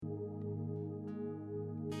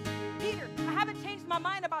my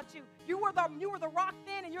mind about you. You were the rock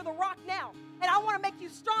then, and you're the rock now. And I want to make you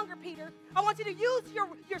stronger, Peter. I want you to use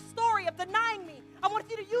your story of denying me. I want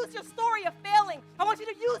you to use your story of failing. I want you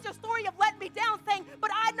to use your story of letting me down, saying, but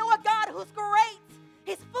I know a God who's great.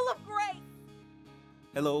 He's full of grace.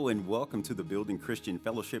 Hello and welcome to the Building Christian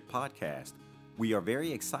Fellowship podcast. We are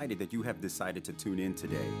very excited that you have decided to tune in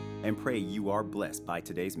today and pray you are blessed by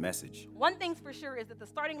today's message. One thing's for sure is that the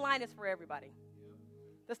starting line is for everybody.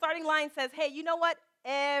 The starting line says, hey, you know what?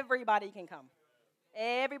 Everybody can come.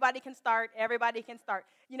 Everybody can start. Everybody can start.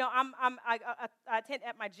 You know, I attend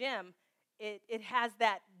at my gym. It has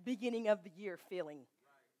that beginning of the year feeling,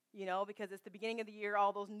 you know, because it's the beginning of the year.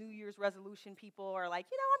 All those New Year's resolution people are like,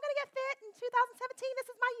 you know, I'm going to get fit in 2017. This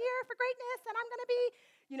is my year for greatness, and I'm going to be,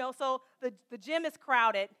 you know. So the gym is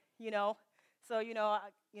crowded, you know. So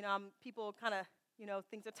people kind of, you know,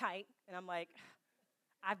 things are tight, and I'm like,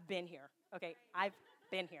 I've been here. Okay, I've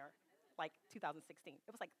been here, like 2016.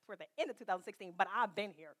 It was like toward the end of 2016, but I've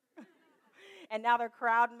been here. And now they're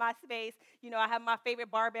crowding my space. You know, I have my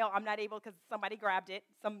favorite barbell. I'm not able because somebody grabbed it.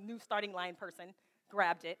 Some new starting line person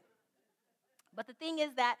grabbed it. But the thing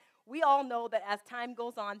is that we all know that as time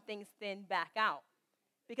goes on, things thin back out.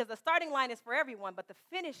 Because the starting line is for everyone, but the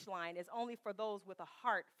finish line is only for those with a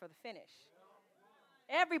heart for the finish.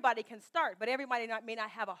 Everybody can start, but everybody may not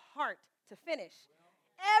have a heart to finish.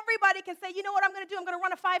 Everybody can say, you know what I'm going to do? I'm going to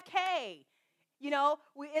run a 5K. You know,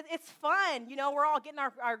 it's fun. You know, we're all getting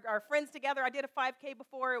our friends together. I did a 5K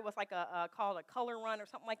before. It was like called a color run or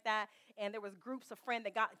something like that. And there was groups of friends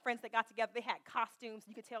that got together. They had costumes.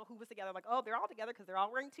 You could tell who was together. Like, oh, they're all together because they're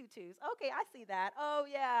all wearing tutus. Okay, I see that. Oh,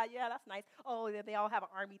 yeah, that's nice. Oh, they all have an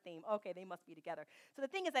army theme. Okay, they must be together. So the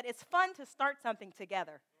thing is that it's fun to start something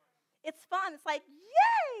together. It's fun. It's like,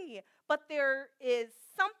 yay! But there is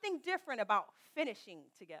something different about finishing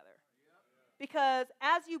together. Because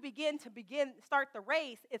as you start the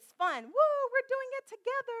race, it's fun. Woo, we're doing it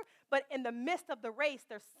together. But in the midst of the race,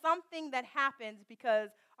 there's something that happens because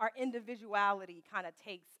our individuality kind of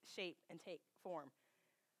takes shape and take form.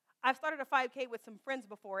 I've started a 5K with some friends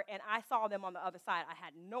before, and I saw them on the other side. I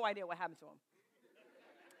had no idea what happened to them.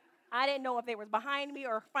 I didn't know if they were behind me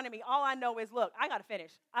or in front of me. All I know is, look, I got to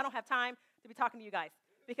finish. I don't have time to be talking to you guys.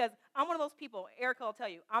 Because I'm one of those people, Erica will tell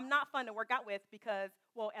you, I'm not fun to work out with because,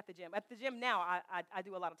 well, at the gym. At the gym now, I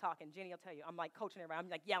do a lot of talking. Jenny will tell you, I'm like coaching everybody. I'm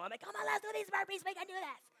like, yeah, I'm like, come on, let's do these burpees, we can do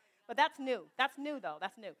this. But that's new. That's new, though.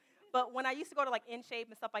 That's new. But when I used to go to, like, In Shape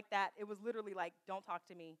and stuff like that, it was literally like, don't talk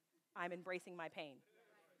to me. I'm embracing my pain.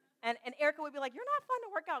 And Erica would be like, you're not fun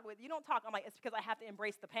to work out with. You don't talk. I'm like, it's because I have to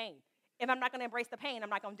embrace the pain. If I'm not going to embrace the pain, I'm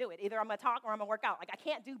not going to do it. Either I'm going to talk or I'm going to work out. Like, I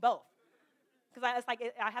can't do both. Because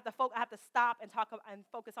I have to stop and talk and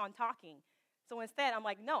focus on talking. So instead, I'm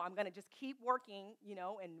like, no, I'm going to just keep working, you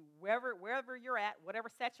know, and wherever you're at, whatever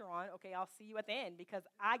set you're on, okay, I'll see you at the end because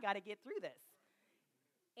I got to get through this.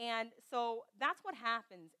 And so that's what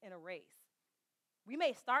happens in a race. We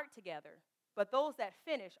may start together, but those that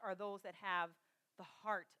finish are those that have the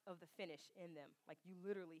heart of the finish in them. Like, you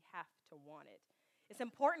literally have to want it. It's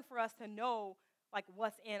important for us to know, like,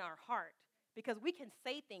 what's in our heart. Because we can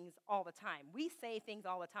say things all the time. We say things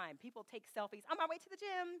all the time. People take selfies. On my way to the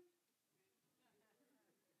gym.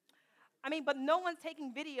 I mean, but no one's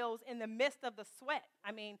taking videos in the midst of the sweat.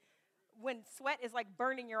 I mean, when sweat is like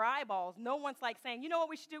burning your eyeballs, no one's like saying, you know what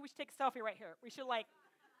we should do? We should take a selfie right here. We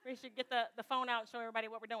should get the phone out and show everybody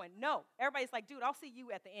what we're doing. No, everybody's like, dude, I'll see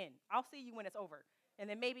you at the end. I'll see you when it's over. And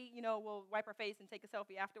then maybe, you know, we'll wipe our face and take a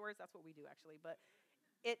selfie afterwards. That's what we do, actually. But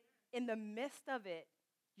in the midst of it,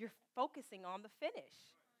 you're focusing on the finish.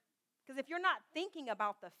 Because if you're not thinking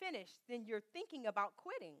about the finish, then you're thinking about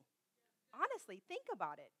quitting. Honestly, think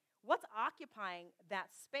about it. What's occupying that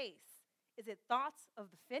space? Is it thoughts of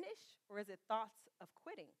the finish or is it thoughts of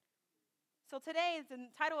quitting? So the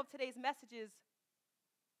title of today's message is,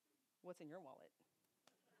 what's in your wallet?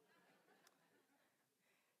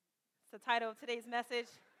 It's the title of today's message,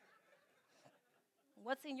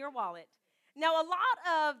 what's in your wallet? Now, a lot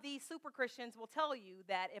of these super Christians will tell you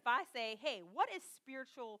that if I say, hey, what is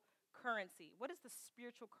spiritual currency? What is the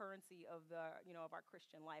spiritual currency of of our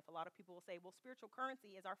Christian life? A lot of people will say, well, spiritual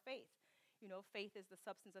currency is our faith. You know, faith is the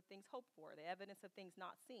substance of things hoped for, the evidence of things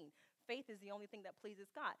not seen. Faith is the only thing that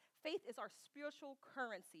pleases God. Faith is our spiritual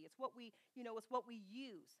currency. It's what we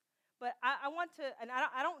use. But I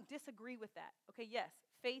don't disagree with that. Okay, yes,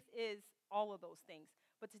 faith is all of those things.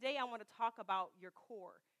 But today I want to talk about your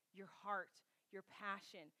core, your heart, your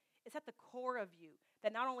passion. It's at the core of you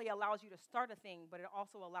that not only allows you to start a thing, but it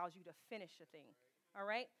also allows you to finish a thing, all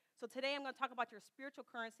right? So today I'm going to talk about your spiritual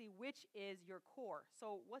currency, which is your core.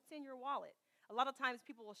 So what's in your wallet? A lot of times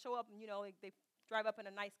people will show up and, they drive up in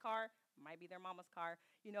a nice car, might be their mama's car,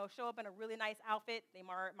 show up in a really nice outfit. They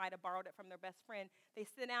might have borrowed it from their best friend. They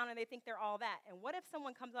sit down and they think they're all that. And what if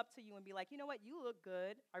someone comes up to you and be like, you know what, you look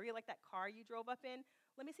good. I really like that car you drove up in.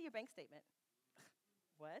 Let me see your bank statement.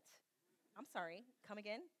 What? I'm sorry, come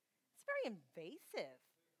again? It's very invasive.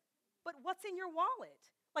 But what's in your wallet?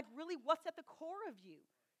 Like, really, what's at the core of you?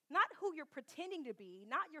 Not who you're pretending to be,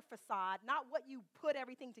 not your facade, not what you put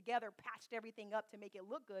everything together, patched everything up to make it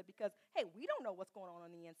look good, because, hey, we don't know what's going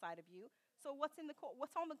on the inside of you. So what's going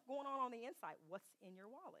on the inside? What's in your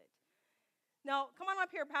wallet? Now, come on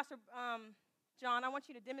up here, Pastor John. I want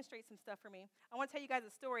you to demonstrate some stuff for me. I want to tell you guys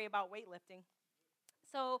a story about weightlifting.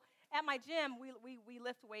 So at my gym, we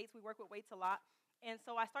lift weights. We work with weights a lot. And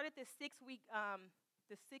so I started this 6-week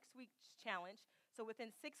challenge. So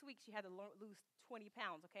within 6 weeks, you had to lose 20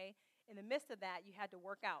 pounds, okay? In the midst of that, you had to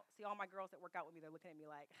work out. See, all my girls that work out with me, they're looking at me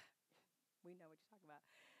like, we know what you're talking about.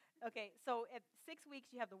 Okay, so at 6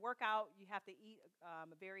 weeks, you have to work out. You have to eat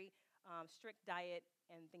a very strict diet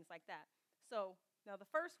and things like that. So now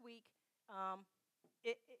the first week,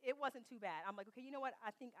 it wasn't too bad. I'm like, okay, you know what?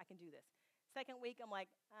 I think I can do this. Second week, I'm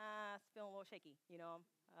like, it's feeling a little shaky, it's feeling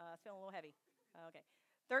a little heavy. Okay.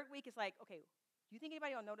 Third week is like, okay, do you think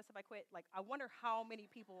anybody will notice if I quit? Like, I wonder how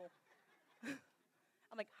many people,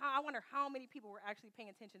 I wonder how many people were actually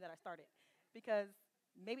paying attention that I started. Because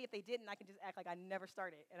maybe if they didn't, I can just act like I never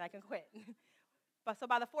started and I can quit. But so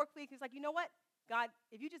by the fourth week, he's like, you know what? God,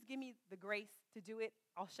 if you just give me the grace to do it,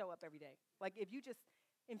 I'll show up every day. Like, if you just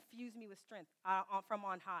infuse me with strength from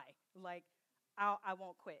on high, like, I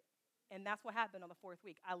won't quit. And that's what happened on the fourth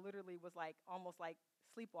week. I literally was like, almost like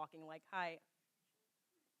sleepwalking, like, hi.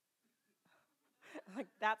 Like,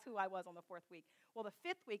 that's who I was on the fourth week. Well, the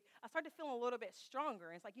fifth week, I started feeling a little bit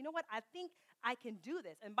stronger. And it's like, you know what? I think I can do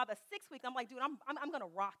this. And by the sixth week, I'm like, dude, I'm going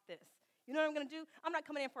to rock this. You know what I'm going to do? I'm not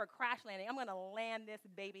coming in for a crash landing. I'm going to land this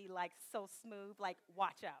baby, like, so smooth, like,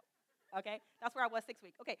 watch out. Okay? That's where I was 6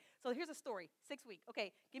 weeks. Okay, so here's a story. 6 week.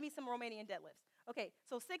 Okay, give me some Romanian deadlifts. Okay,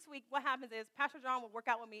 so 6 week, what happens is Pastor John would work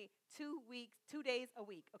out with me 2 days a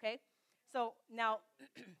week, okay? So now,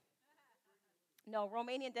 no,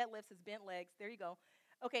 Romanian deadlifts is bent legs. There you go.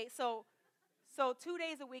 Okay, so 2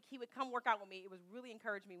 days a week, he would come work out with me. It was really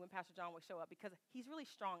encouraged me when Pastor John would show up because he's really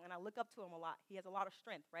strong, and I look up to him a lot. He has a lot of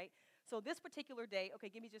strength, right? So this particular day, okay,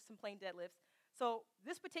 give me just some plain deadlifts. So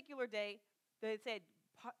this particular day, they said,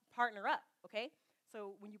 partner up, okay?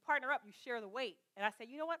 So when you partner up, you share the weight. And I said,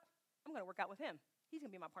 you know what? I'm going to work out with him. He's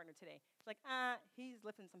going to be my partner today. She's like, he's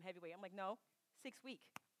lifting some heavy weight. I'm like, no, 6 week.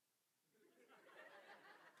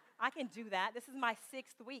 I can do that. This is my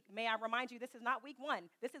 6th week. May I remind you, this is not week 1.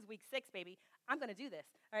 This is week 6, baby. I'm going to do this.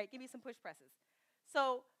 All right, give me some push presses.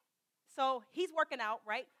 So he's working out,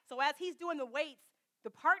 right? So as he's doing the weights,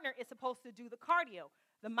 the partner is supposed to do the cardio,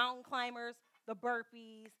 the mountain climbers, the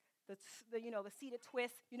burpees, the seated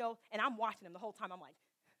twists, and I'm watching him the whole time. I'm like,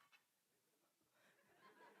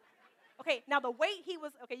 okay, now the weight he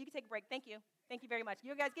was, okay, you can take a break. Thank you. Thank you very much.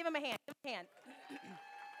 You guys give him a hand. Give him a hand.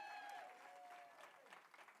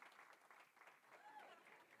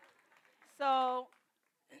 So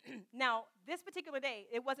now this particular day,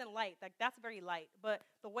 it wasn't light. Like, that's very light. But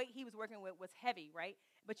the weight he was working with was heavy, right?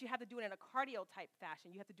 But you have to do it in a cardio type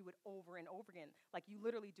fashion. You have to do it over and over again. Like, you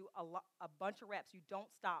literally do a bunch of reps. You don't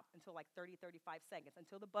stop until like 30, 35 seconds.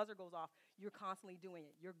 Until the buzzer goes off, you're constantly doing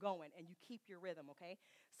it. You're going, and you keep your rhythm, okay?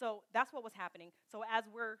 So that's what was happening. So as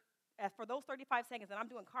for those 35 seconds that I'm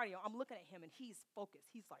doing cardio, I'm looking at him, and he's focused.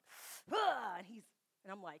 He's like, and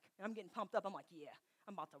I'm like, and I'm getting pumped up. I'm like, yeah,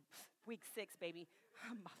 I'm about to, week 6, baby.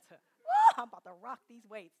 I'm about to rock these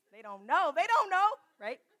weights. They don't know,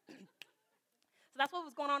 right? So that's what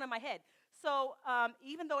was going on in my head. So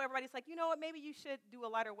even though everybody's like, you know what, maybe you should do a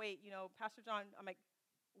lighter weight, Pastor John, I'm like,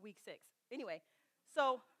 week 6. Anyway,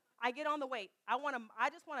 so I get on the weight. I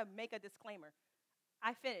just want to make a disclaimer.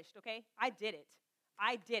 I finished, okay? I did it.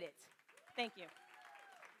 Thank you.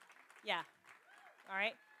 Yeah. All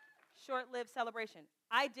right. Short-lived celebration.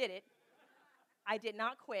 I did it. I did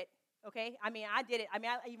not quit, okay? I did it. I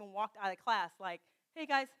even walked out of class like, hey,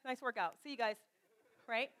 guys, nice workout. See you guys,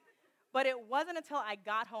 right? But it wasn't until I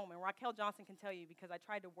got home, and Raquel Johnson can tell you because I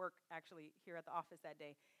tried to work actually here at the office that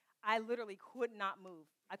day. I literally could not move.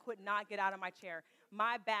 I could not get out of my chair.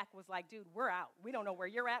 My back was like, dude, we're out. We don't know where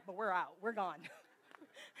you're at, but we're out. We're gone.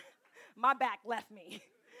 My back left me.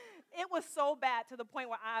 It was so bad to the point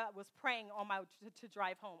where I was praying on to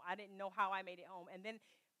drive home. I didn't know how I made it home. And then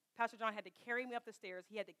Pastor John had to carry me up the stairs.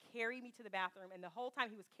 He had to carry me to the bathroom. And the whole time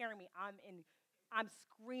he was carrying me, I'm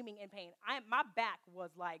screaming in pain. My back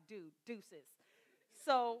was like, dude, deuces.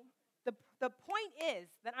 So the point is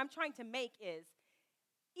that I'm trying to make is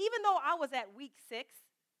Even though I was at week 6,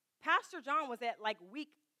 Pastor John was at like week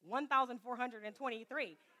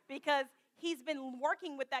 1,423 because he's been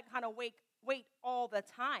working with that kind of weight all the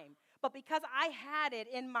time. But because I had it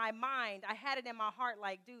in my mind, I had it in my heart,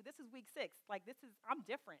 like, dude, this is week 6. Like, I'm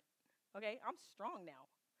different. Okay, I'm strong now.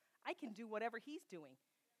 I can do whatever he's doing.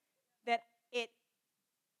 That it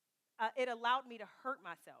allowed me to hurt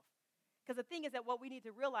myself. Because the thing is that what we need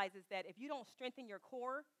to realize is that if you don't strengthen your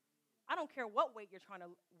core, I don't care what weight you're trying to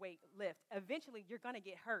lift. Eventually, you're going to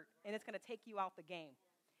get hurt, and it's going to take you out the game.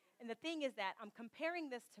 And the thing is that I'm comparing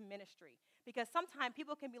this to ministry because sometimes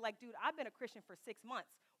people can be like, dude, I've been a Christian for 6 months.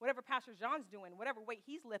 Whatever Pastor John's doing, whatever weight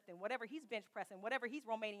he's lifting, whatever he's bench pressing, whatever he's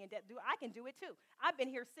Romanian debt, dude, I can do it too. I've been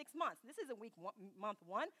here 6 months. This isn't month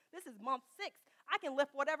 1. This is month 6. I can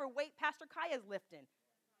lift whatever weight Pastor Kaiya is lifting.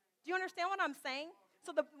 Do you understand what I'm saying?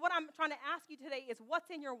 So what I'm trying to ask you today is what's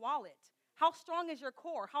in your wallet? How strong is your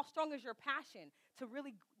core? How strong is your passion to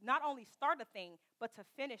really not only start a thing, but to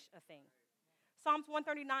finish a thing? Psalms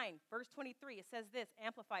 139, verse 23, it says this,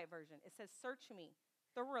 Amplified version. It says, search me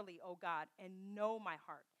thoroughly, O God, and know my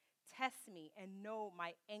heart. Test me and know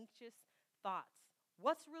my anxious thoughts.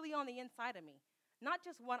 What's really on the inside of me? Not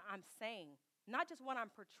just what I'm saying, not just what I'm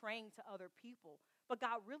portraying to other people, but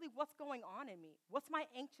God, really what's going on in me? What's my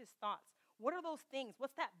anxious thoughts? What are those things?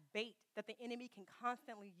 What's that bait that the enemy can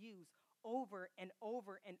constantly use over and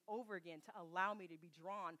over and over again to allow me to be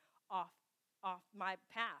drawn off my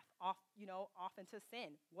path, off into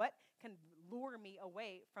sin? What can lure me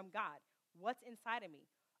away from God? What's inside of me?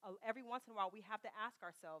 Every once in a while, we have to ask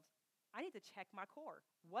ourselves, I need to check my core.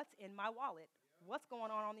 What's in my wallet? What's going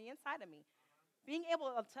on the inside of me? Being able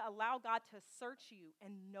to allow God to search you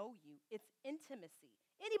and know you, it's intimacy.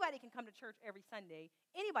 Anybody can come to church every Sunday.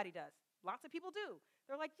 Anybody does. Lots of people do.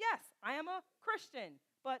 They're like, yes, I am a Christian.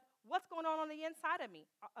 But what's going on the inside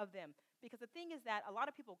of them? Because the thing is that a lot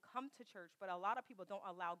of people come to church, but a lot of people don't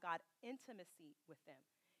allow God intimacy with them.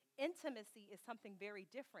 Intimacy is something very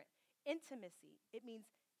different. Intimacy, it means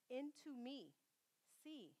into me,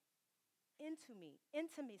 see. Into me.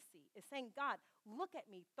 Intimacy is saying, God, look at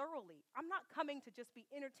me thoroughly. I'm not coming to just be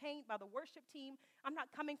entertained by the worship team. I'm not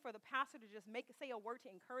coming for the pastor to just say a word to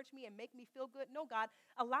encourage me and make me feel good. No, God,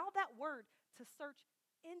 allow that word to search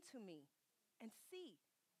into me and see.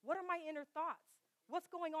 What are my inner thoughts? What's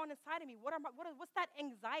going on inside of me? What's that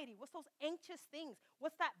anxiety? What's those anxious things?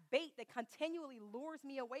 What's that bait that continually lures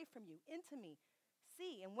me away from you, into me?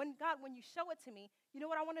 See. And when you show it to me, you know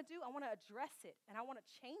what I want to do? I want to address it, and I want to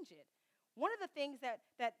change it. One of the things that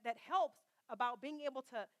helps about being able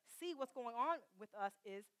to see what's going on with us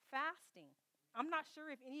is fasting. I'm not sure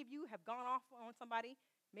if any of you have gone off on somebody,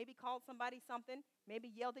 maybe called somebody something, maybe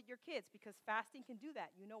yelled at your kids, because fasting can do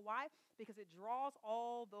that. You know why? Because it draws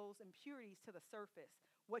all those impurities to the surface.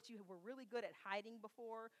 What you were really good at hiding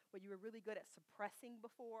before, what you were really good at suppressing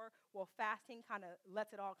before, well, fasting kind of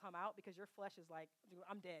lets it all come out because your flesh is like,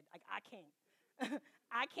 I'm dead. Like, I can't.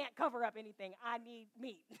 I can't cover up anything. I need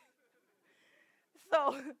meat.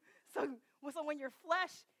 So when your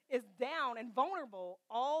flesh is down and vulnerable,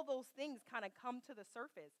 all those things kind of come to the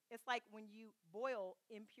surface. It's like when you boil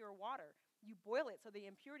impure water. You boil it so the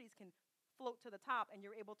impurities can float to the top and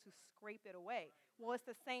you're able to scrape it away. Well, it's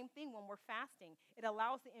the same thing when we're fasting. It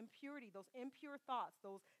allows the impurity, those impure thoughts,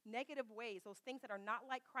 those negative ways, those things that are not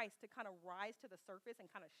like Christ to kind of rise to the surface and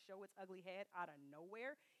kind of show its ugly head out of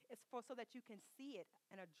nowhere. It's so that you can see it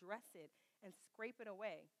and address it and scrape it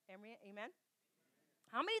away. Amen?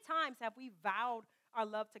 How many times have we vowed our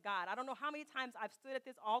love to God? I don't know how many times I've stood at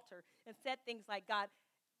this altar and said things like, God,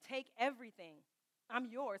 take everything.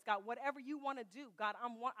 I'm yours. God, whatever you want to do, God,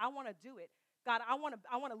 I want to do it. God, I want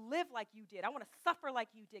to live like you did. I want to suffer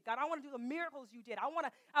like you did. God, I want to do the miracles you did. I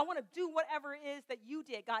want to do whatever it is that you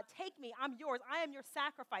did. God, take me. I'm yours. I am your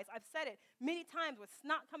sacrifice. I've said it many times with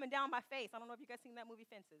snot coming down my face. I don't know if you guys seen that movie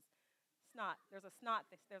Fences. Snot. There's a snot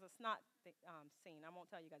scene. I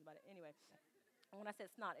won't tell you guys about it. Anyway. When I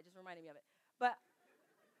said snot, it just reminded me of it. But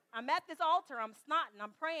I'm at this altar, I'm snotting,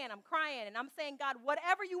 I'm praying, I'm crying, and I'm saying, God,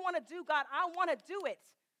 whatever you want to do, God, I want to do it.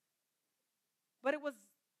 But it was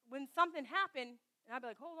when something happened, and I'd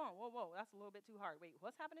be like, hold on, whoa, that's a little bit too hard. Wait,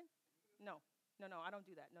 what's happening? No, I don't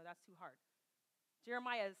do that. No, that's too hard.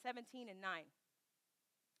 Jeremiah 17:9,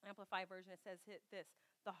 Amplified version, it says this: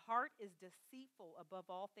 the heart is deceitful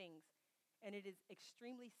above all things, and it is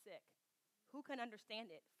extremely sick. Who can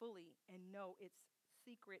understand it fully and know its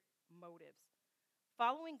secret motives?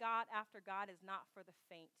 Following God after God is not for the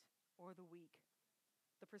faint or the weak.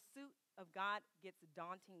 The pursuit of God gets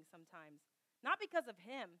daunting sometimes. Not because of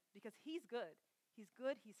him, because he's good. He's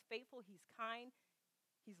good, he's faithful, he's kind,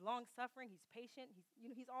 he's long-suffering, he's patient,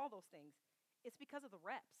 he's all those things. It's because of the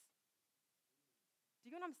reps. Do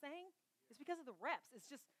you know what I'm saying? It's because of the reps. It's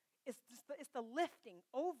the lifting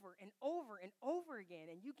over and over and over again,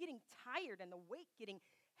 and you getting tired and the weight getting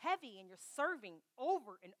heavy, and you're serving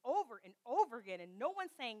over and over and over again, and no one's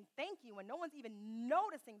saying thank you, and no one's even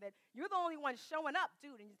noticing that you're the only one showing up,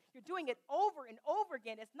 dude, and you're doing it over and over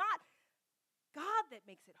again. It's not God that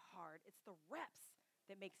makes it hard. It's the reps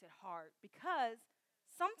that makes it hard, because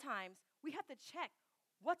sometimes we have to check,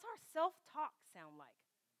 what's our self-talk sound like?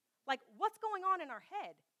 Like, what's going on in our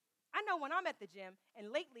head? I know when I'm at the gym, and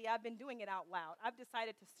lately I've been doing it out loud, I've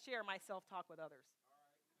decided to share my self-talk with others.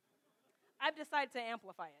 I've decided to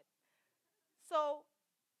amplify it. So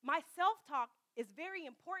my self-talk is very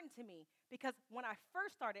important to me, because when I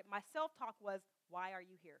first started, my self-talk was, why are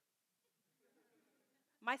you here?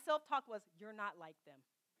 My self-talk was, you're not like them.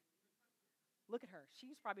 Look at her.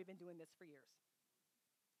 She's probably been doing this for years.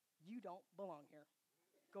 You don't belong here.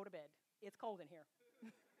 Go to bed. It's cold in here.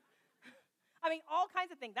 I mean, all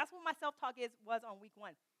kinds of things. That's what my self-talk was on week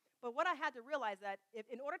 1. But what I had to realize that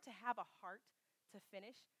in order to have a heart to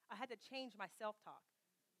finish, I had to change my self-talk.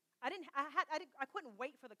 I couldn't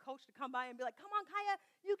wait for the coach to come by and be like, come on, Kaiya,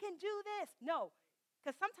 you can do this. No,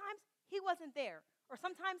 because sometimes he wasn't there, or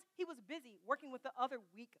sometimes he was busy working with the other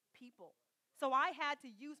weak people. So I had to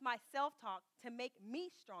use my self-talk to make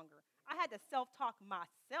me stronger. I had to self-talk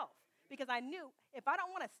myself, because I knew if I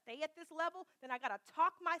don't want to stay at this level, then I got to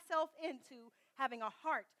talk myself into having a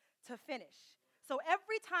heart to finish. So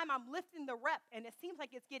every time I'm lifting the rep, and it seems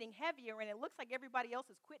like it's getting heavier, and it looks like everybody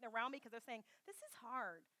else is quitting around me because they're saying, this is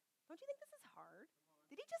hard. Don't you think this is hard?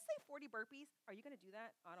 Did he just say 40 burpees? Are you going to do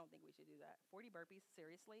that? I don't think we should do that. 40 burpees?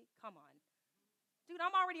 Seriously? Come on. Dude,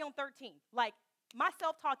 I'm already on 13. Like, my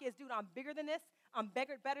self-talk is, dude, I'm bigger than this, I'm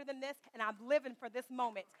better than this, and I'm living for this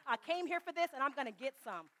moment. I came here for this, and I'm going to get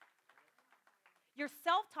some. Your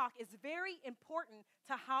self-talk is very important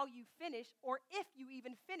to how you finish, or if you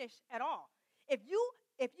even finish at all. If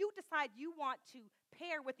you decide you want to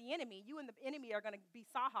pair with the enemy, you and the enemy are going to be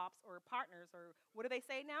sahops or partners, or what do they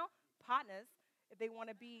say now? Partners. If they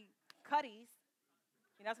want to be cutties.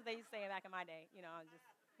 You know, that's what they used to say back in my day. You know, just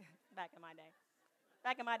back in my day.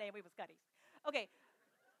 Back in my day, we was cutties. Okay.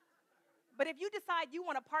 But if you decide you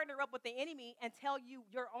want to partner up with the enemy and tell you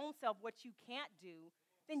your own self what you can't do,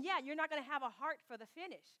 then yeah, you're not going to have a heart for the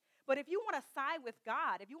finish. But if you want to side with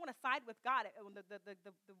God, the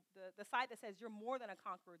side that says you're more than a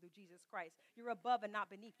conqueror through Jesus Christ, you're above and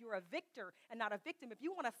not beneath, you're a victor and not a victim, if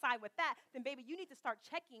you want to side with that, then baby, you need to start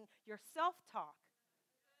checking your self-talk.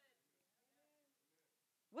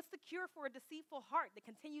 What's the cure for a deceitful heart that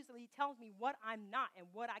continuously tells me what I'm not and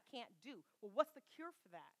what I can't do? Well, what's the cure for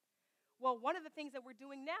that? Well, one of the things that we're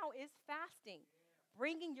doing now is fasting.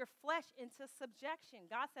 Bringing your flesh into subjection.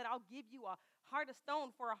 God said, I'll give you a heart of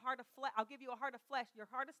stone for a heart of flesh. I'll give you a heart of flesh, your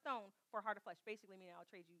heart of stone for a heart of flesh. Basically meaning I'll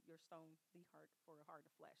trade you your stone, the heart, for a heart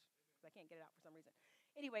of flesh. I can't get it out for some reason.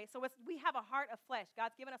 Anyway, so we have a heart of flesh.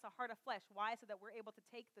 God's given us a heart of flesh. Why? So that we're able to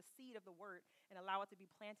take the seed of the word and allow it to be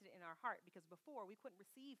planted in our heart. Because before, we couldn't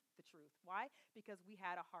receive the truth. Why? Because we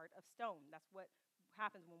had a heart of stone. That's what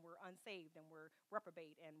happens when we're unsaved and we're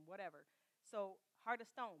reprobate and whatever. So heart of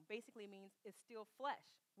stone basically means it's still flesh.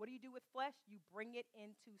 What do you do with flesh? You bring it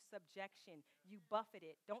into subjection. You buffet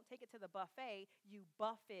it. Don't take it to the buffet. You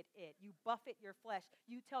buffet it. You buffet your flesh.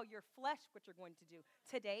 You tell your flesh what you're going to do.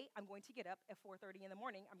 Today, I'm going to get up at 4:30 in the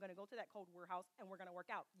morning. I'm going to go to that cold warehouse, and we're going to work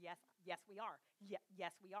out. Yes, we are.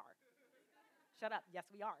 Yes, we are. Shut up. Yes,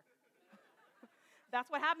 we are. That's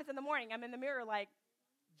what happens in the morning. I'm in the mirror like,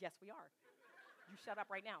 yes, we are. You shut up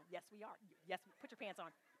right now. Yes, we are. Yes, put your pants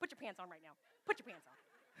on. Put your pants on right now. Put your pants on.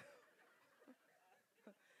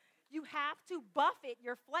 You have to buffet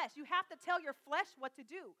your flesh. You have to tell your flesh what to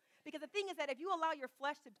do. Because the thing is that if you allow your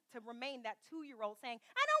flesh to remain that 2-year-old saying,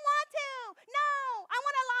 I don't want to. No, I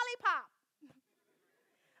want a lollipop.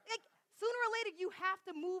 Like, sooner or later, you have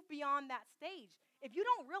to move beyond that stage. If you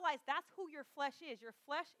don't realize that's who your flesh is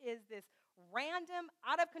this random,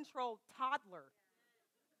 out of control toddler.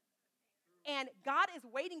 And God is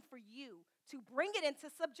waiting for you to bring it into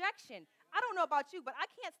subjection. I don't know about you, but I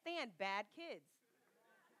can't stand bad kids.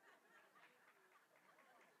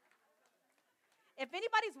 If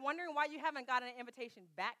anybody's wondering why you haven't gotten an invitation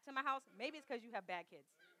back to my house, maybe it's because you have bad kids.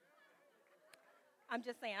 I'm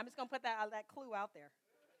just saying. I'm just going to put that clue out there.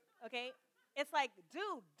 Okay? It's like,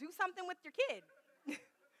 dude, do something with your kid.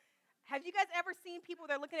 Have you guys ever seen people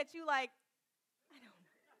that are looking at you like, I don't know.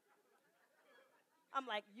 I'm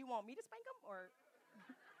like, you want me to spank them? Or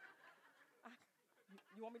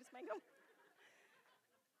you want me to spank them?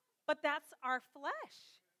 But that's our flesh.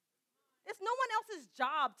 It's no one else's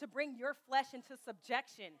job to bring your flesh into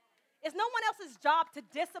subjection. It's no one else's job to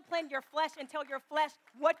discipline your flesh and tell your flesh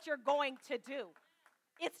what you're going to do.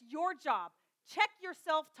 It's your job. Check your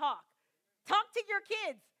self-talk. Talk to your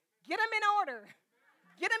kids. Get them in order.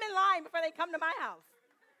 Get them in line before they come to my house.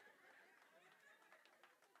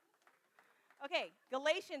 Okay,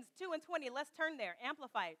 Galatians 2:20. Let's turn there.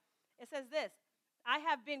 Amplified. It says this. I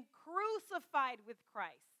have been crucified with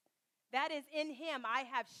Christ. That is, in him I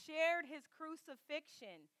have shared his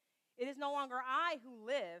crucifixion. It is no longer I who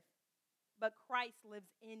live, but Christ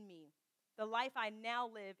lives in me. The life I now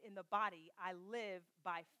live in the body, I live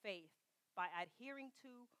by faith, by adhering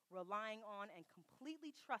to, relying on, and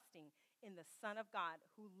completely trusting in the Son of God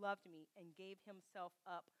who loved me and gave himself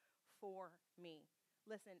up for me.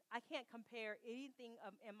 Listen, I can't compare anything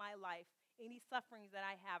in my life, any sufferings that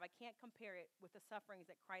I have, I can't compare it with the sufferings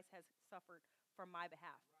that Christ has suffered for my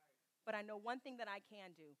behalf. But I know one thing that I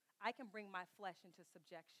can do. I can bring my flesh into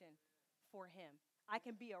subjection for him. I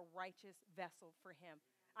can be a righteous vessel for him.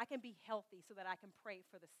 I can be healthy so that I can pray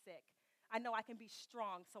for the sick. I know I can be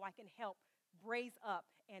strong so I can help raise up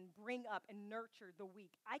and bring up and nurture the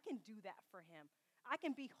weak. I can do that for him. I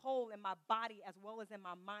can be whole in my body as well as in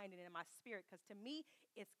my mind and in my spirit, because to me,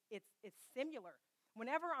 it's similar.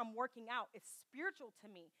 Whenever I'm working out, it's spiritual to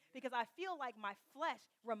me because I feel like my flesh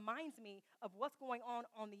reminds me of what's going on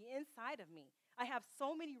the inside of me. I have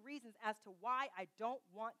so many reasons as to why I don't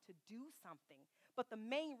want to do something. But the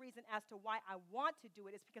main reason as to why I want to do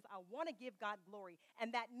it is because I want to give God glory,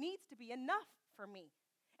 and that needs to be enough for me.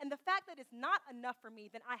 And the fact that it's not enough for me,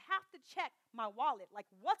 then I have to check my wallet, like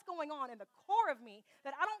what's going on in the core of me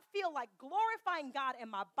that I don't feel like glorifying God in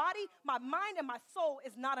my body, my mind, and my soul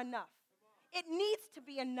is not enough. It needs to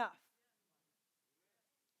be enough.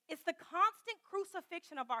 It's the constant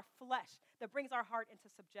crucifixion of our flesh that brings our heart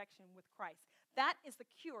into subjection with Christ. That is the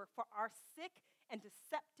cure for our sick and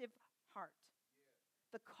deceptive heart.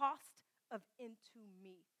 The cost of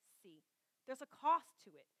intimacy. There's a cost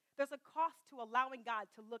to it. There's a cost to allowing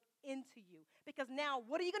God to look into you. Because now,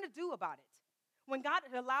 what are you going to do about it? When God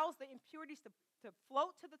allows the impurities to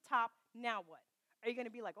float to the top, now what? Are you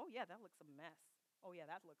going to be like, oh, yeah, that looks a mess. Oh, yeah,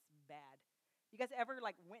 that looks bad. You guys ever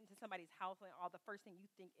went into somebody's house and all the first thing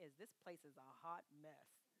you think is, this place is a hot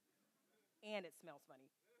mess. And it smells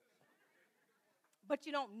funny. But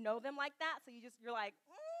you don't know them like that, so you're like,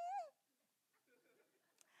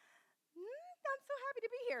 I'm so happy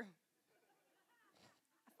to be here.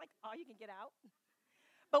 That's like all you can get out.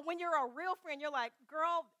 But when you're a real friend, you're like,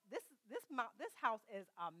 girl, this house is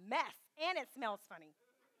a mess, and it smells funny.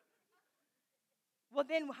 Well,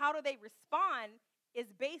 then how do they respond is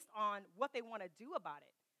based on what they want to do about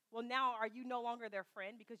it. Well, now are you no longer their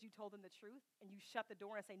friend because you told them the truth and you shut the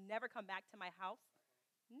door and say, never come back to my house?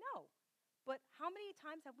 No. But how many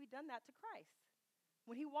times have we done that to Christ?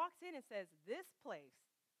 When he walks in and says, this place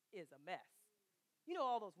is a mess. You know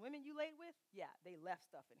all those women you laid with? Yeah, they left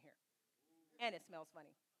stuff in here. And it smells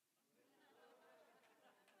funny.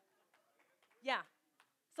 Yeah.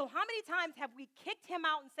 So how many times have we kicked him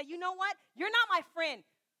out and said, you know what? You're not my friend.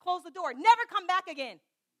 Close the door. Never come back again.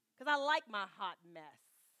 Because I like my hot mess.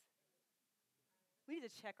 We need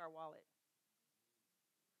to check our wallet.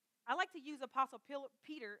 I like to use Apostle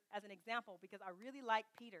Peter as an example because I really like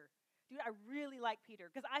Peter. Dude, I really like Peter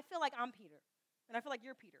because I feel like I'm Peter. And I feel like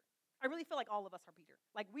you're Peter. I really feel like all of us are Peter.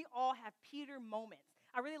 Like we all have Peter moments.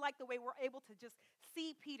 I really like the way we're able to just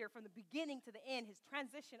see Peter from the beginning to the end, his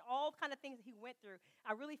transition, all kind of things that he went through.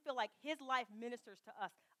 I really feel like his life ministers to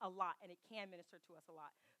us a lot, and it can minister to us a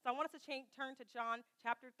lot. So I want us to turn to John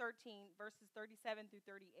chapter 13, verses 37 through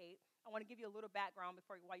 38. I want to give you a little background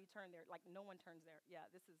while you turn there. Like no one turns there. Yeah,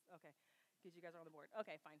 this is, okay, because you guys are on the board.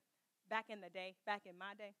 Okay, fine. Back in my day,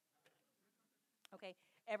 okay,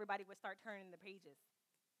 everybody would start turning the pages.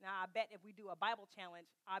 Now, I bet if we do a Bible challenge,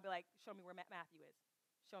 I'll be like, show me where Matthew is.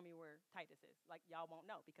 Show me where Titus is. Like, y'all won't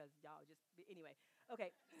know because y'all just, anyway. Okay.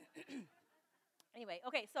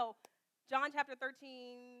 Okay, so John chapter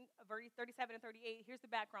 13, verse 37 and 38, here's the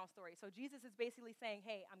background story. So Jesus is basically saying,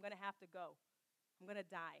 hey, I'm going to have to go. I'm going to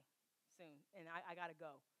die soon, and I got to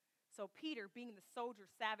go. So Peter, being the soldier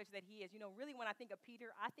savage that he is, really when I think of Peter,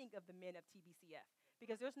 I think of the men of TBCF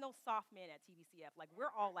because there's no soft men at TBCF. Like, we're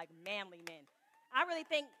all like manly men. I really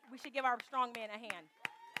think we should give our strong men a hand.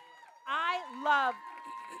 I love,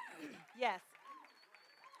 yes.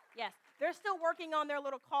 They're still working on their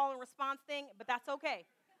little call and response thing, but that's okay.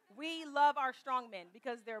 We love our strong men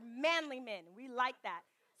because they're manly men. We like that.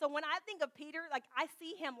 So when I think of Peter, like I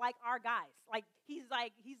see him like our guys. Like he's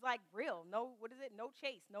like real. No, what is it? No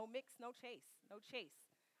chase, no mix, no chase.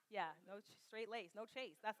 Yeah, no straight lace, no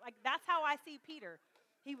chase. That's how I see Peter.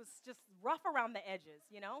 He was just rough around the edges,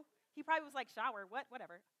 He probably was like, shower,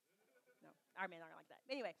 whatever. Our men aren't like that.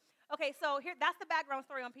 Anyway, okay, so that's the background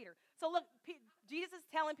story on Peter. So look, Jesus is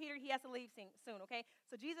telling Peter he has to leave soon, okay?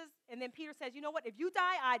 So Jesus, and then Peter says, you know what? If you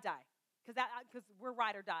die, I die. Because we're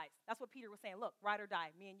ride or dies. That's what Peter was saying. Look, ride or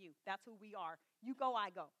die, me and you. That's who we are. You go,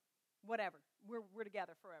 I go. Whatever. We're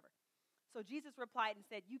together forever. So Jesus replied and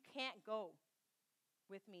said, you can't go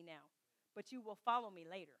with me now, but you will follow me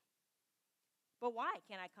later. But why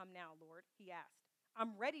can't I come now, Lord? He asked.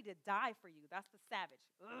 I'm ready to die for you. That's the savage.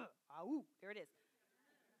 Ugh, ooh, there it is.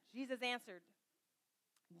 Jesus answered,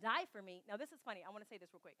 die for me. Now, this is funny. I want to say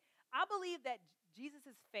this real quick. I believe that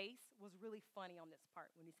Jesus' face was really funny on this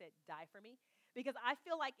part when he said, die for me. Because I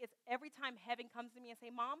feel like it's every time heaven comes to me and say,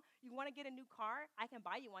 Mom, you want to get a new car? I can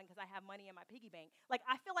buy you one because I have money in my piggy bank. Like,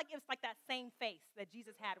 I feel like it's like that same face that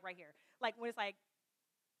Jesus had right here. Like, when it's like,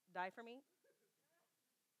 die for me?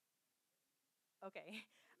 Okay.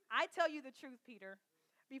 I tell you the truth, Peter.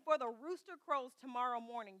 Before the rooster crows tomorrow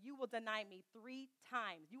morning, you will deny me 3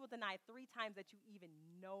 times. You will deny 3 times that you even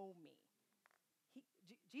know me.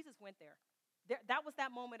 Jesus went there. That was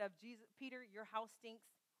that moment of Jesus, Peter, your house stinks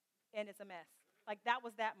and it's a mess. Like that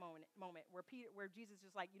was that moment where Jesus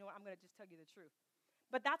just like, you know what, I'm going to just tell you the truth.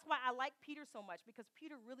 But that's why I like Peter so much, because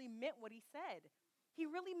Peter really meant what he said. He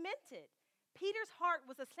really meant it. Peter's heart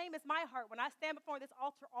was the same as my heart when I stand before this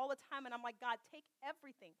altar all the time and I'm like, God, take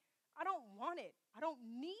everything. I don't want it. I don't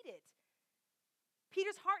need it.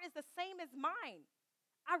 Peter's heart is the same as mine.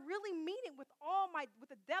 I really mean it with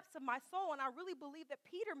the depths of my soul, and I really believe that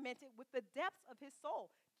Peter meant it with the depths of his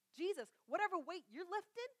soul. Jesus, whatever weight you're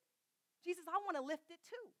lifting, Jesus, I want to lift it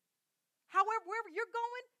too. However, wherever you're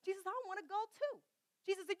going, Jesus, I want to go too.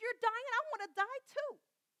 Jesus, if you're dying, I want to die too.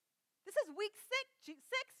 This is week 6,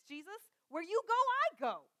 Jesus. Where you go, I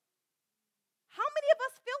go. How many of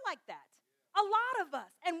us feel like that? A lot of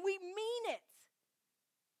us, and we mean it.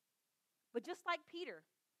 But just like Peter,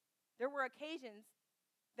 there were occasions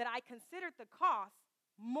that I considered the cost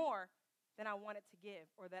more than I wanted to give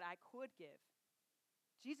or that I could give.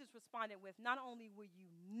 Jesus responded with, not only will you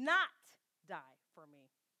not die for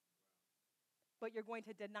me, but you're going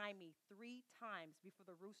to deny me 3 times before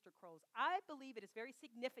the rooster crows. I believe it is very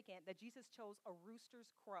significant that Jesus chose a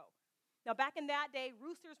rooster's crow. Now, back in that day,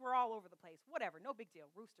 roosters were all over the place. Whatever, no big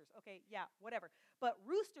deal. Roosters, okay, yeah, whatever. But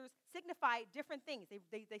roosters signify different things.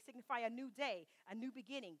 They signify a new day, a new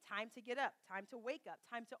beginning, time to get up, time to wake up,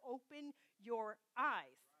 time to open your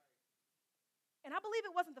eyes. And I believe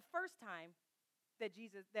it wasn't the first time that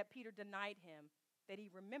Peter denied him that he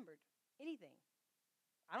remembered anything.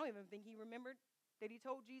 I don't even think he remembered that he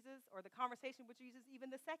told Jesus or the conversation with Jesus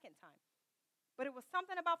even the second time. But it was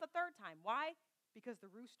something about the third time. Why? Because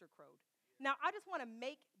the rooster crowed. Now, I just want to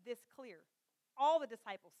make this clear. All the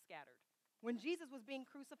disciples scattered. When Jesus was being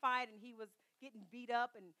crucified and he was getting beat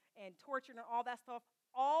up and tortured and all that stuff,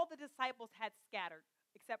 all the disciples had scattered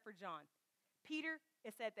except for John. Peter,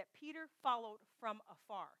 it said that Peter followed from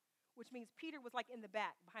afar, which means Peter was like in the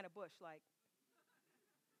back behind a bush like,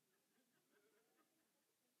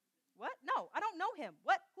 what? No, I don't know him.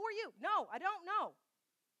 What? Who are you? No, I don't know.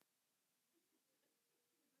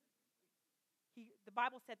 The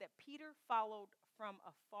Bible said that Peter followed from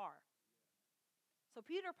afar. So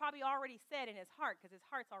Peter probably already said in his heart, because his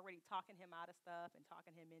heart's already talking him out of stuff and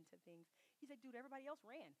talking him into things. He said, dude, everybody else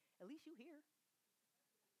ran. At least you here.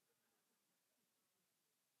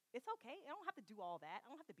 It's okay. I don't have to do all that. I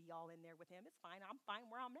don't have to be all in there with him. It's fine. I'm fine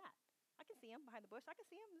where I'm at. I can see him behind the bush. I can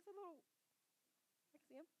see him. I can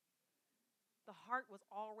see him. The heart was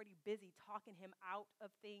already busy talking him out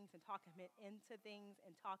of things and talking him into things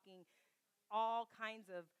and talking all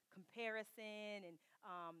kinds of comparison and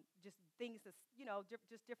just things, just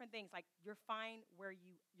different things. Like, you're fine where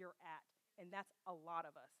you're at. And that's a lot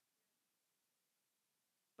of us.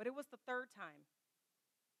 But it was the third time.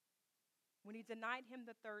 When he denied him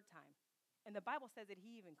the third time. And the Bible says that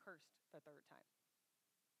he even cursed the third time.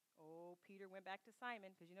 Oh, Peter went back to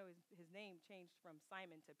Simon, because his name changed from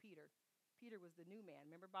Simon to Peter. Peter was the new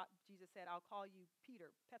man. Remember, Jesus said, I'll call you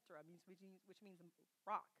Peter, Petra, which means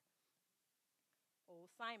rock. Old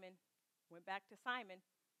Simon went back to Simon.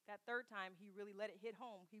 That third time, he really let it hit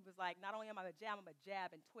home. He was like, not only am I a jab, I'm a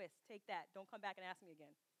jab and twist. Take that. Don't come back and ask me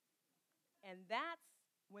again. And that's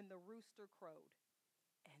when the rooster crowed.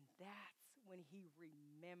 And that's when he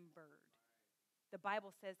remembered. The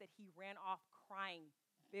Bible says that he ran off crying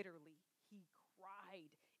bitterly. He cried.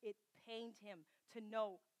 It pained him to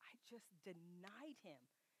know, I just denied him.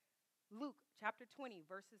 Luke chapter 20,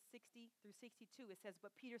 verses 60 through 62, it says,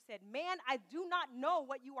 but Peter said, man, I do not know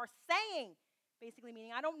what you are saying. Basically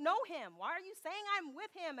meaning, I don't know him. Why are you saying I'm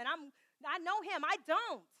with him and I know him? I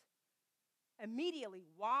don't. Immediately,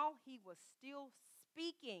 while he was still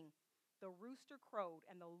speaking, the rooster crowed,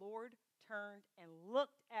 and the Lord turned and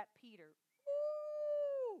looked at Peter.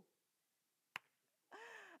 Ooh!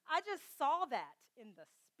 I just saw that in the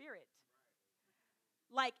spirit.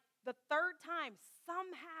 Like the third time,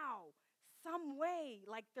 somehow, some way,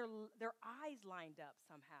 like their eyes lined up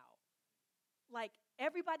somehow. Like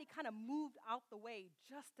everybody kind of moved out the way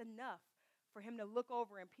just enough for him to look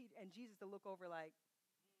over and Jesus to look over like,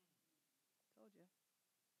 told you.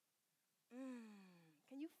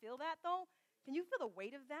 Can you feel that though? Can you feel the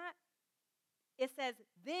weight of that? It says,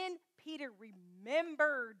 then Peter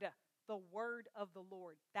remembered the word of the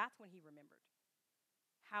Lord. That's when he remembered.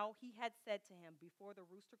 How he had said to him, before the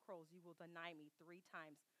rooster crows, you will deny me 3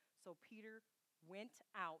 times. So Peter went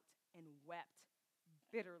out and wept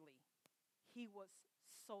bitterly. He was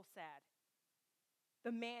so sad.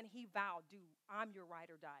 The man he vowed, dude, I'm your ride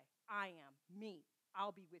or die. I am me.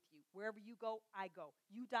 I'll be with you. Wherever you go, I go.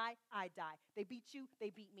 You die, I die. They beat you, they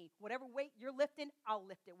beat me. Whatever weight you're lifting, I'll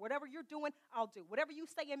lift it. Whatever you're doing, I'll do. Whatever you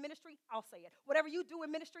say in ministry, I'll say it. Whatever you do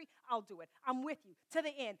in ministry, I'll do it. I'm with you to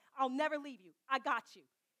the end. I'll never leave you. I got you.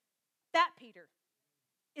 That Peter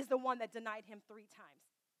is the one that denied him 3 times.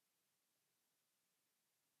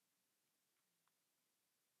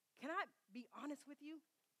 Can I be honest with you?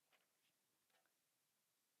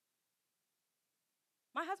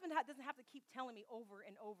 My husband doesn't have to keep telling me over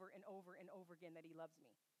and over and over and over again that he loves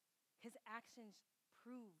me. His actions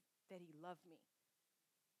prove that he loved me.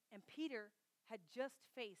 And Peter had just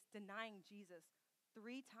faced denying Jesus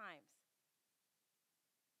 3 times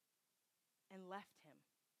and left him.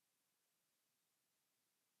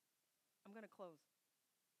 I'm going to close.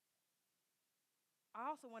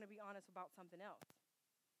 I also want to be honest about something else.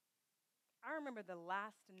 I remember the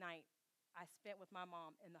last night I spent with my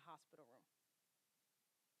mom in the hospital room.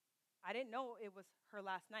 I didn't know it was her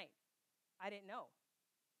last night. I didn't know.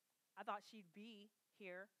 I thought she'd be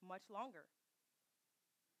here much longer.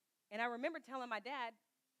 And I remember telling my dad,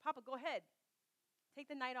 Papa, go ahead. Take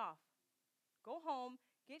the night off. Go home,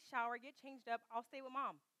 get showered, get changed up. I'll stay with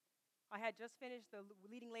Mom. I had just finished the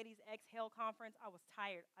Leading Ladies Exhale conference. I was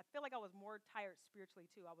tired. I feel like I was more tired spiritually,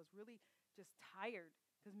 too. I was really just tired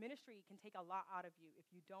because ministry can take a lot out of you if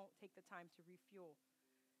you don't take the time to refuel.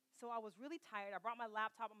 So I was really tired. I brought my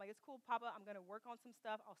laptop. I'm like, it's cool, Papa. I'm going to work on some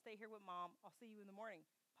stuff. I'll stay here with Mom. I'll see you in the morning.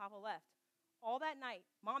 Papa left. All that night,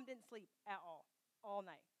 Mom didn't sleep at all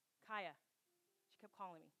night. Kaiya, she kept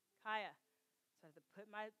calling me. Kaiya. So I had to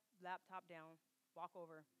put my laptop down, walk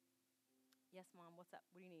over. Yes, Mom, what's up?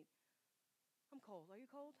 What do you need? I'm cold. Are you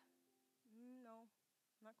cold? No,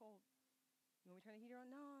 I'm not cold. You want me to turn the heater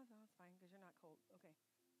on? No, it's fine because you're not cold. Okay.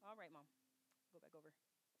 All right, Mom. Go back over.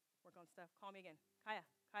 Work on stuff. Call me again. Kaiya,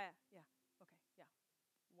 yeah. Okay, yeah.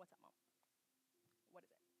 What's up, Mom? What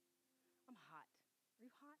is it? I'm hot. Are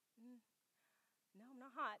you hot? No, I'm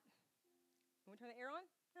not hot. You want to turn the air on?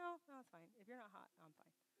 No, it's fine. If you're not hot, I'm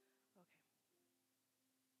fine. Okay.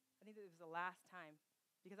 I think that it was the last time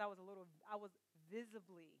because I was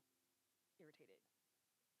visibly irritated.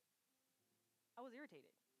 I was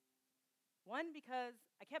irritated. 1, because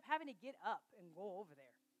I kept having to get up and go over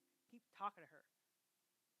there, keep talking to her.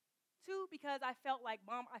 2, because I felt like,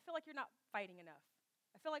 Mom, I feel like you're not fighting enough.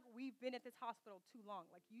 I feel like we've been at this hospital too long.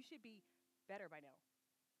 Like, you should be better by now.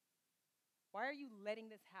 Why are you letting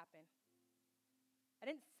this happen? I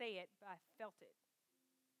didn't say it, but I felt it.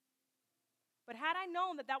 But had I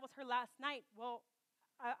known that that was her last night, well,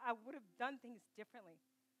 I would have done things differently.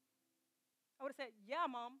 I would have said, yeah,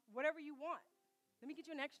 Mom, whatever you want. Let me get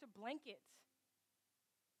you an extra blanket.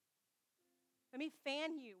 Let me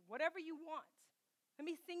fan you, whatever you want. Let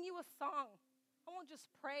me sing you a song. I won't just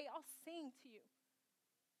pray. I'll sing to you.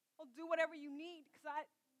 I'll do whatever you need because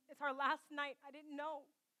it's our last night. I didn't know.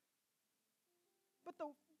 But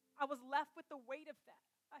I was left with the weight of that.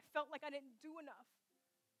 I felt like I didn't do enough.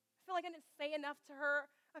 I feel like I didn't say enough to her.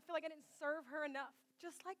 I feel like I didn't serve her enough.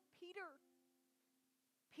 Just like Peter.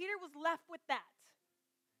 Peter was left with that.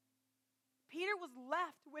 Peter was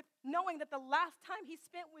left with knowing that the last time he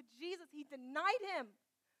spent with Jesus, he denied him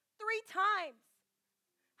 3 times.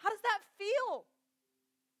 How does that feel?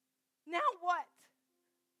 Now what?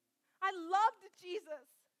 I loved Jesus.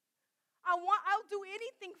 I'll do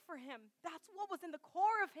anything for him. That's what was in the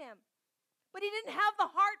core of him. But he didn't have the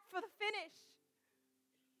heart for the finish.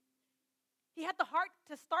 He had the heart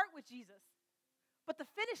to start with Jesus. But the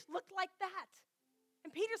finish looked like that.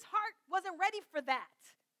 And Peter's heart wasn't ready for that.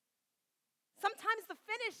 Sometimes the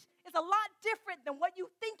finish is a lot different than what you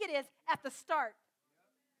think it is at the start.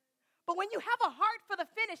 But when you have a heart for the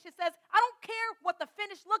finish, it says, I don't care what the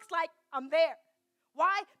finish looks like, I'm there.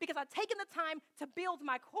 Why? Because I've taken the time to build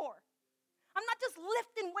my core. I'm not just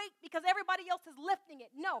lifting weight because everybody else is lifting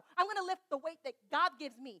it. No, I'm going to lift the weight that God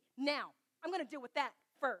gives me now. I'm going to deal with that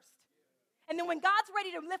first. And then when God's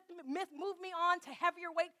ready to move me on to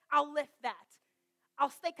heavier weight, I'll lift that.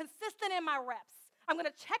 I'll stay consistent in my reps. I'm going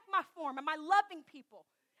to check my form. Am I loving people?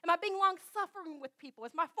 Am I being long-suffering with people?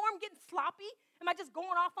 Is my form getting sloppy? Am I just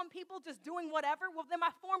going off on people, just doing whatever? Well, then my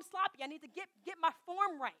form's sloppy. I need to get my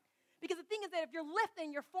form right. Because the thing is that if you're lifting,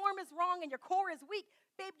 your form is wrong, and your core is weak,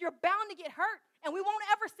 babe, you're bound to get hurt, and we won't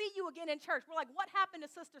ever see you again in church. We're like, what happened to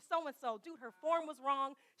sister so-and-so? Dude, her form was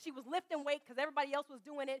wrong. She was lifting weight because everybody else was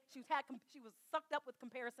doing it. She was sucked up with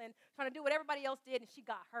comparison, trying to do what everybody else did, and she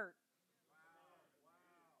got hurt.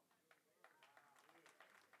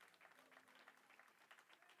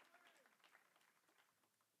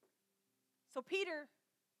 So Peter,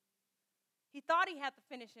 he thought he had the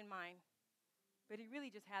finish in mind, but he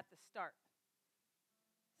really just had to start.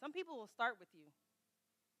 Some people will start with you.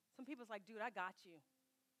 Some people's like, dude, I got you.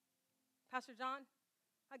 Pastor John,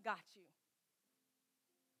 I got you.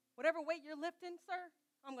 Whatever weight you're lifting, sir,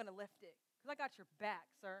 I'm going to lift it because I got your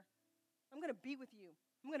back, sir. I'm going to be with you.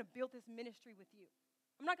 I'm going to build this ministry with you.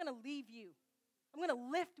 I'm not going to leave you. I'm going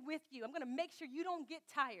to lift with you. I'm going to make sure you don't get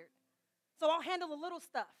tired. So I'll handle the little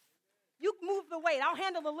stuff. You move the weight. I'll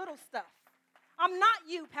handle the little stuff. I'm not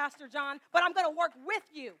you, Pastor John, but I'm going to work with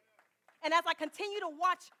you. And as I continue to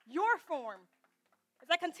watch your form, as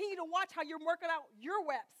I continue to watch how you're working out your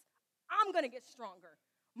reps, I'm going to get stronger.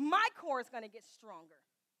 My core is going to get stronger.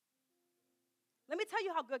 Let me tell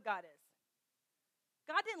you how good God is.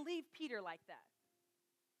 God didn't leave Peter like that.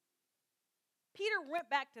 Peter went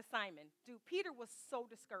back to Simon. Dude, Peter was so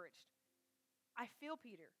discouraged. I feel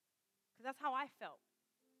Peter, because that's how I felt.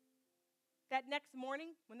 That next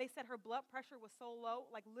morning, when they said her blood pressure was so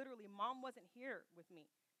low, like literally, Mom wasn't here with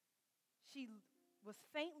me. She was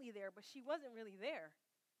faintly there, but she wasn't really there.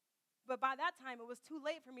 But by that time, it was too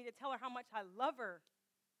late for me to tell her how much I love her.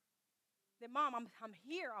 That, Mom, I'm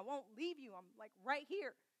here. I won't leave you. I'm like right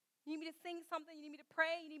here. You need me to sing something? You need me to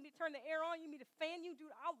pray? You need me to turn the air on? You need me to fan you?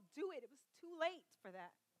 Dude, I'll do it. It was too late for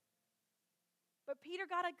that. But Peter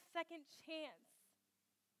got a second chance.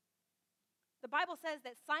 The Bible says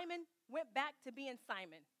that Simon went back to being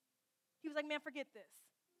Simon. He was like, man, forget this.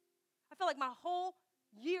 I feel like my whole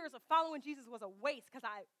years of following Jesus was a waste because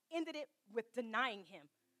I ended it with denying him.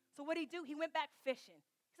 So what did he do? He went back fishing.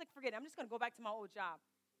 He's like, forget it. I'm just going to go back to my old job.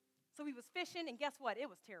 So he was fishing, and guess what? It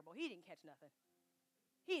was terrible. He didn't catch nothing.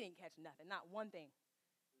 He didn't catch nothing, not one thing.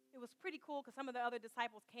 It was pretty cool because some of the other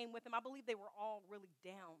disciples came with him. I believe they were all really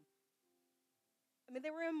down. I mean,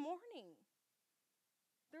 they were in mourning.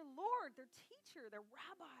 Their Lord, their teacher, their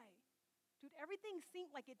rabbi. Dude, everything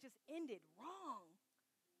seemed like it just ended wrong.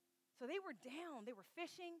 So they were down. They were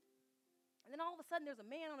fishing. And then all of a sudden, there's a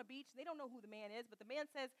man on a beach. They don't know who the man is, but the man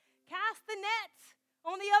says, cast the net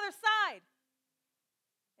on the other side.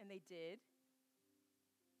 And they did.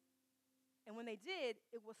 And when they did,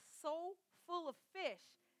 it was so full of fish,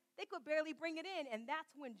 they could barely bring it in. And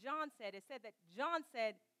that's when John said, it's the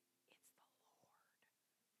Lord.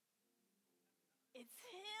 It's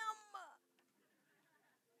him.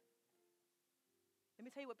 Let me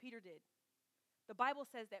tell you what Peter did. The Bible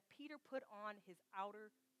says that Peter put on his outer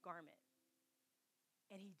garment,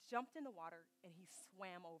 and he jumped in the water, and he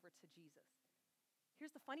swam over to Jesus.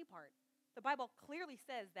 Here's the funny part. The Bible clearly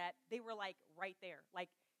says that they were like right there. Like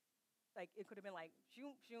it could have been like,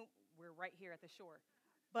 shoom, shoom, we're right here at the shore.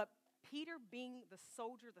 But Peter, being the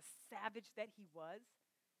soldier, the savage that he was,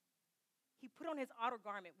 he put on his outer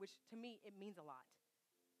garment, which to me, it means a lot.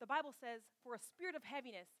 The Bible says, for a spirit of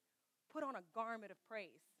heaviness, put on a garment of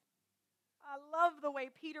praise. I love the way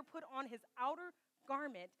Peter put on his outer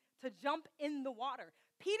garment to jump in the water.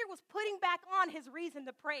 Peter was putting back on his reason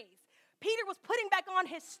to praise. Peter was putting back on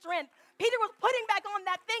his strength. Peter was putting back on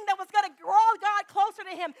that thing that was going to draw God closer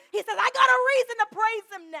to him. He says, I got a reason to praise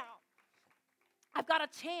him now. I've got a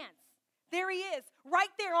chance. There he is,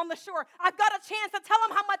 right there on the shore. I've got a chance to tell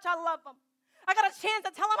him how much I love him. I got a chance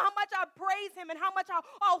to tell him how much I praise him and how much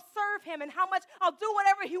I'll serve him and how much I'll do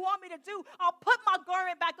whatever he wants me to do. I'll put my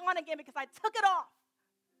garment back on again because I took it off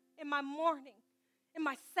in my mourning, in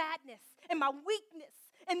my sadness, in my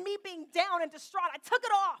weakness, in me being down and distraught. I took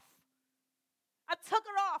it off. I took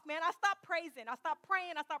it off, man. I stopped praising. I stopped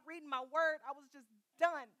praying. I stopped reading my word. I was just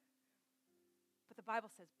done. But the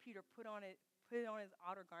Bible says Peter put on his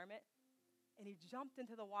outer garment, and he jumped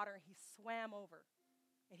into the water, and he swam over,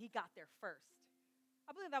 and he got there first.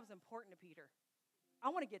 I believe that was important to Peter. I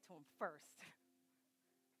want to get to him first.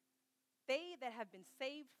 They that have been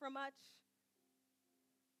saved from much,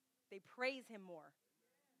 they praise him more.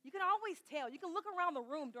 You can always tell. You can look around the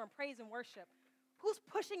room during praise and worship. Who's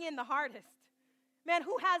pushing in the hardest? Man,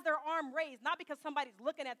 who has their arm raised? Not because somebody's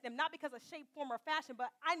looking at them, not because of shape, form, or fashion,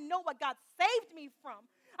 but I know what God saved me from.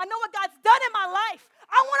 I know what God's done in my life.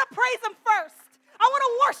 I want to praise him first. I want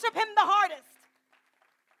to worship him the hardest.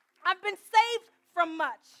 I've been saved from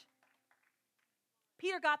much.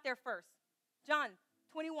 Peter got there first. John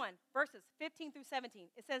 21, verses 15 through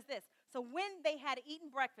 17. It says this. So when they had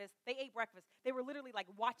eaten breakfast, they ate breakfast. They were literally like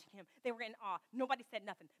watching him. They were in awe. Nobody said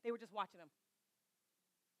nothing. They were just watching him.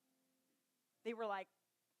 They were like,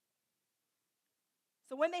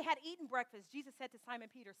 so when they had eaten breakfast, Jesus said to Simon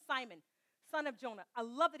Peter, Simon, son of Jonah. I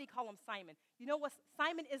love that he called him Simon. You know what?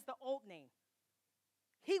 Simon is the old name.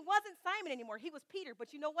 He wasn't Simon anymore. He was Peter.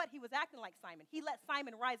 But you know what? He was acting like Simon. He let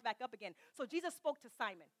Simon rise back up again. So Jesus spoke to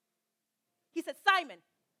Simon. He said, Simon,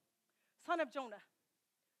 son of Jonah,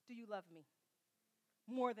 do you love me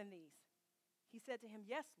more than these? He said to him,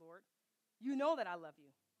 yes, Lord. You know that I love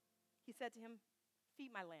you. He said to him,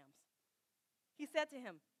 feed my lambs. He said to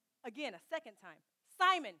him, again, a second time,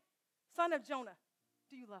 Simon, son of Jonah,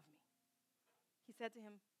 do you love me? He said to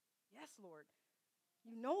him, yes, Lord.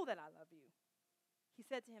 You know that I love you. He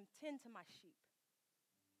said to him, tend to my sheep.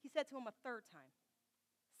 He said to him a third time,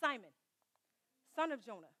 Simon, son of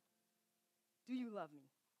Jonah, do you love me?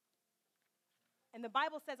 And the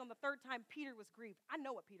Bible says on the third time, Peter was grieved. I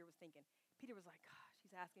know what Peter was thinking. Peter was like, gosh,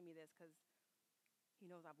 he's asking me this because he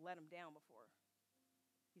knows I've let him down before.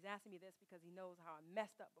 He's asking me this because he knows how I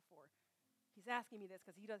messed up before. He's asking me this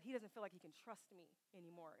because he doesn't feel like he can trust me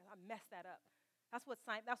anymore. I messed that up. That's what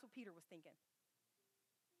Peter was thinking.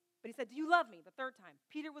 But he said, do you love me? The third time.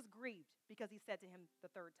 Peter was grieved because he said to him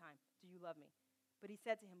the third time, do you love me? But he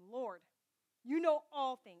said to him, Lord, you know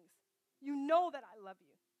all things. You know that I love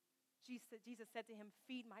you. Jesus said to him,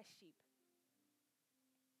 feed my sheep.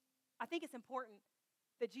 I think it's important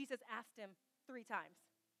that Jesus asked him 3 times.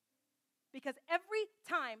 Because every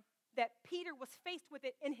time that Peter was faced with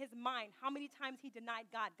it in his mind, how many times he denied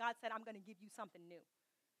God, God said, I'm going to give you something new.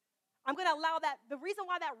 I'm going to allow that. The reason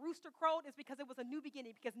why that rooster crowed is because it was a new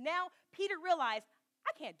beginning. Because now Peter realized,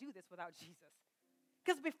 I can't do this without Jesus.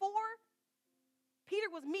 Because before, Peter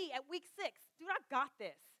was me at week 6. Dude, I got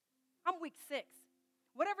this. I'm week 6.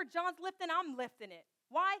 Whatever John's lifting, I'm lifting it.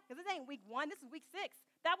 Why? Because this ain't week 1. This is week 6.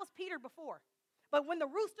 That was Peter before. But when the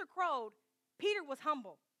rooster crowed, Peter was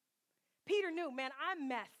humble. Peter knew, man, I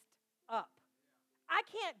messed up. I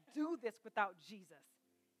can't do this without Jesus.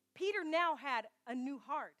 Peter now had a new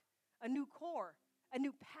heart, a new core, a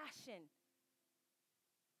new passion.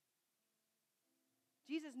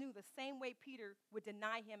 Jesus knew the same way Peter would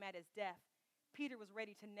deny him at his death, Peter was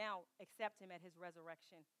ready to now accept him at his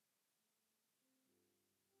resurrection.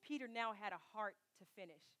 Peter now had a heart to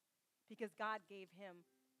finish because God gave him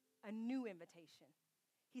a new invitation.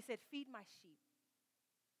 He said, feed my sheep.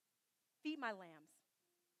 Feed my lambs.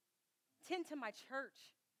 Tend to my church.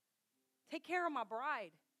 Take care of my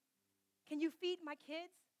bride. Can you feed my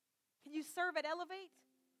kids? Can you serve at Elevate?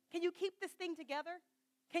 Can you keep this thing together?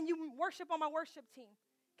 Can you worship on my worship team?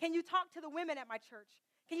 Can you talk to the women at my church?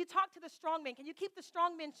 Can you talk to the strong men? Can you keep the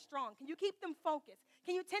strong men strong? Can you keep them focused?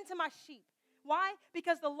 Can you tend to my sheep? Why?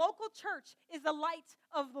 Because the local church is the light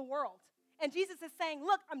of the world. And Jesus is saying,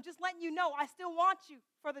 look, I'm just letting you know I still want you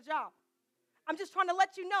for the job. I'm just trying to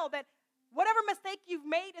let you know that whatever mistake you've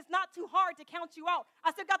made is not too hard to count you out.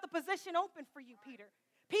 I still got the position open for you, Peter.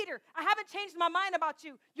 Peter, I haven't changed my mind about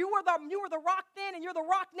you. You were the rock then and you're the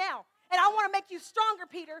rock now. And I want to make you stronger,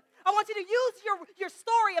 Peter. I want you to use your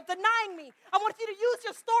story of denying me. I want you to use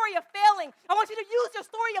your story of failing. I want you to use your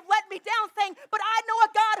story of letting me down, saying, but I know a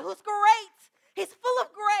God who's great. He's full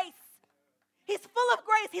of grace. He's full of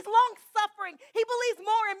grace. He's long-suffering. He believes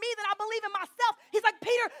more in me than I believe in myself. He's like,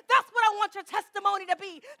 Peter, that's what I want your testimony to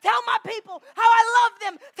be. Tell my people how I love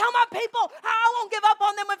them. Tell my people how I won't give up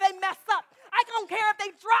on them if they mess up. I don't care if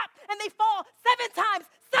they drop and they fall 7 times.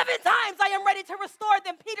 7 times I am ready to restore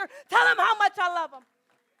them. Peter, tell them how much I love them.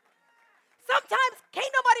 Sometimes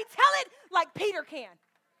can't nobody tell it like Peter can.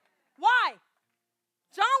 Why?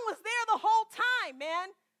 John was there the whole time,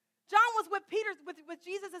 man. John was with with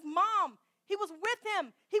Jesus' mom. He was with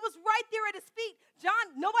him. He was right there at his feet.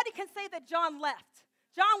 John, nobody can say that John left.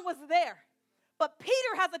 John was there. But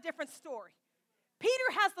Peter has a different story. Peter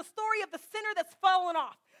has the story of the sinner that's fallen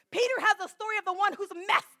off. Peter has the story of the one who's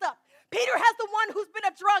messed up. Peter has the one who's been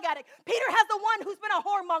a drug addict. Peter has the one who's been a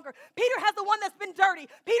whoremonger. Peter has the one that's been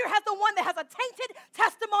dirty. Peter has the one that has a tainted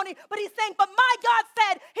testimony. But he's saying, but my God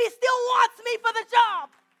said he still wants me for the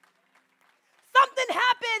job. Something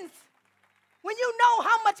happens when you know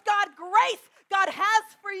how much grace God has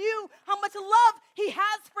for you, how much love he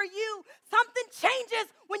has for you. Something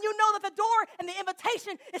changes when you know that the door and the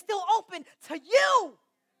invitation is still open to you,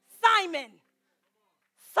 Simon.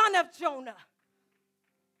 son of Jonah.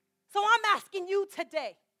 So I'm asking you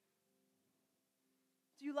today,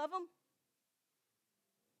 do you love him?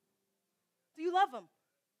 Do you love him?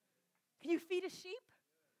 Can you feed his sheep?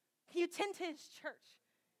 Can you tend to his church?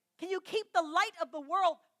 Can you keep the light of the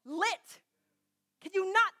world lit? Can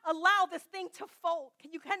you not allow this thing to fold?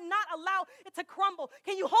 Can you cannot allow it to crumble?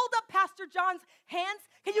 Can you hold up Pastor John's hands?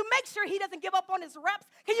 Can you make sure he doesn't give up on his reps?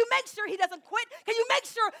 Can you make sure he doesn't quit? Can you make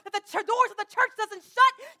sure that the doors of the church doesn't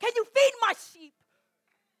shut? Can you feed my sheep?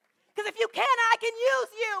 Because if you can, I can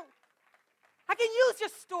use you. I can use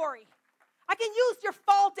your story. I can use your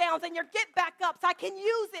fall downs and your get back ups. I can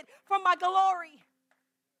use it for my glory.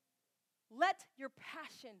 Let your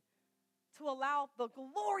passion to allow the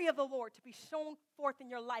glory of the Lord to be shown forth in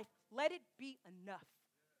your life, let it be enough.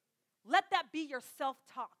 Let that be your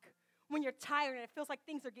self-talk when you're tired and it feels like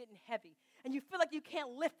things are getting heavy and you feel like you can't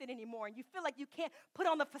lift it anymore and you feel like you can't put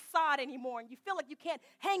on the facade anymore and you feel like you can't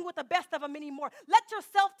hang with the best of them anymore. Let your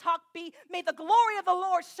self-talk be, may the glory of the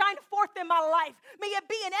Lord shine forth in my life. May it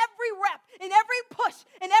be in every rep, in every push,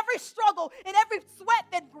 in every struggle, in every sweat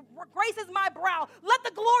that graces my brow. Let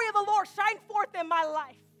the glory of the Lord shine forth in my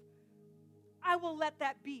life. I will let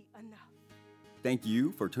that be enough. Thank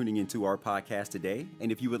you for tuning into our podcast today.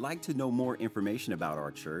 And if you would like to know more information about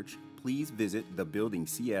our church, please visit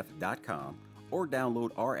thebuildingcf.com or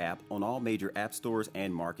download our app on all major app stores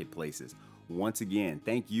and marketplaces. Once again,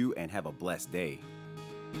 thank you and have a blessed day.